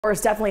It's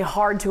definitely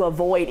hard to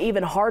avoid,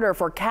 even harder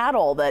for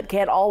cattle that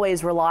can't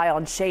always rely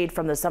on shade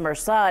from the summer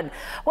sun.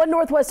 One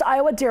Northwest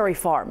Iowa dairy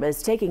farm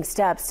is taking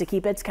steps to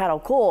keep its cattle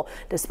cool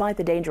despite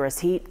the dangerous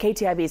heat.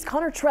 KTIV's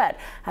Connor Trett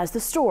has the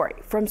story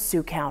from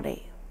Sioux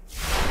County.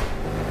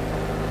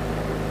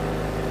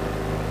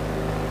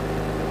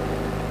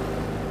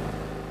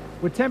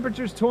 With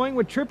temperatures toying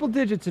with triple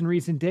digits in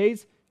recent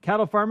days,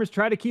 cattle farmers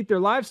try to keep their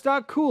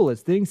livestock cool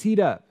as things heat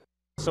up.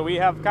 So we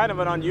have kind of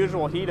an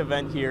unusual heat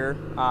event here.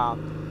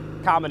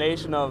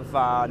 Combination of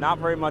not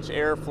very much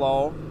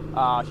airflow,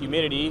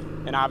 humidity,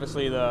 and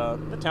obviously the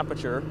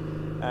temperature,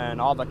 and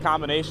all the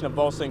combination of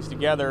those things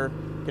together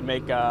can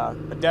make a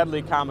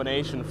deadly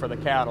combination for the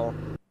cattle.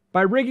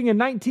 By rigging a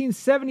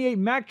 1978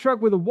 Mack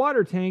truck with a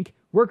water tank,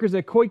 workers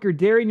at Quaker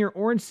Dairy near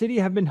Orange City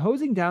have been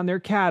hosing down their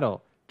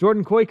cattle.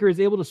 Jordan Quaker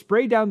is able to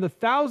spray down the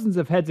thousands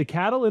of heads of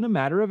cattle in a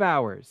matter of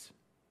hours.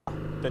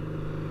 The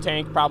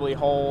tank probably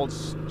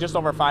holds just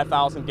over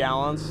 5,000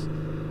 gallons.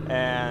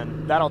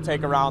 And that'll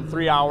take around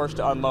 3 hours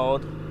to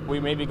unload.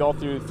 We maybe go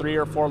through 3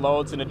 or 4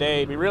 loads in a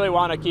day. We really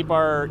want to keep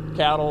our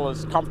cattle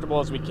as comfortable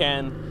as we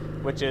can,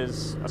 which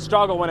is a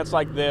struggle when it's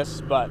like this,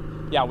 but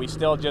yeah, we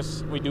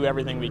do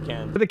everything we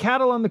can. For the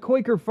cattle on the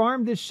Quaker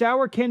farm, this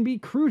shower can be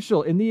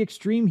crucial in the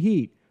extreme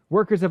heat.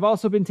 Workers have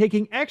also been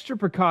taking extra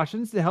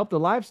precautions to help the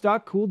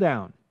livestock cool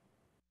down.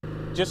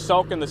 Just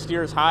soaking the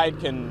steer's hide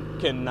can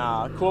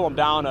cool them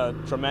down a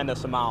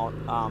tremendous amount.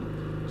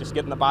 Just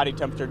getting the body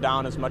temperature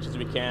down as much as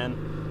we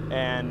can.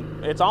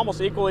 And it's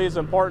almost equally as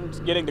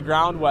important getting the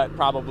ground wet,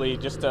 probably,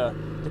 just to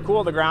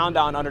cool the ground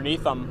down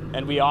underneath them.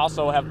 And we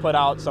also have put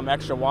out some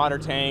extra water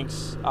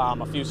tanks,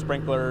 a few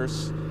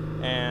sprinklers,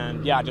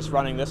 and yeah, just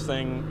running this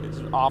thing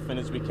as often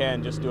as we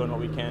can, just doing what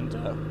we can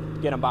to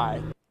get them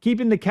by.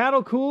 Keeping the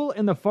cattle cool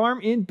and the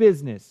farm in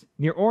business.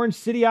 Near Orange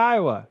City,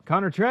 Iowa,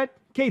 Connor Trett,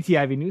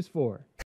 KTIV News 4.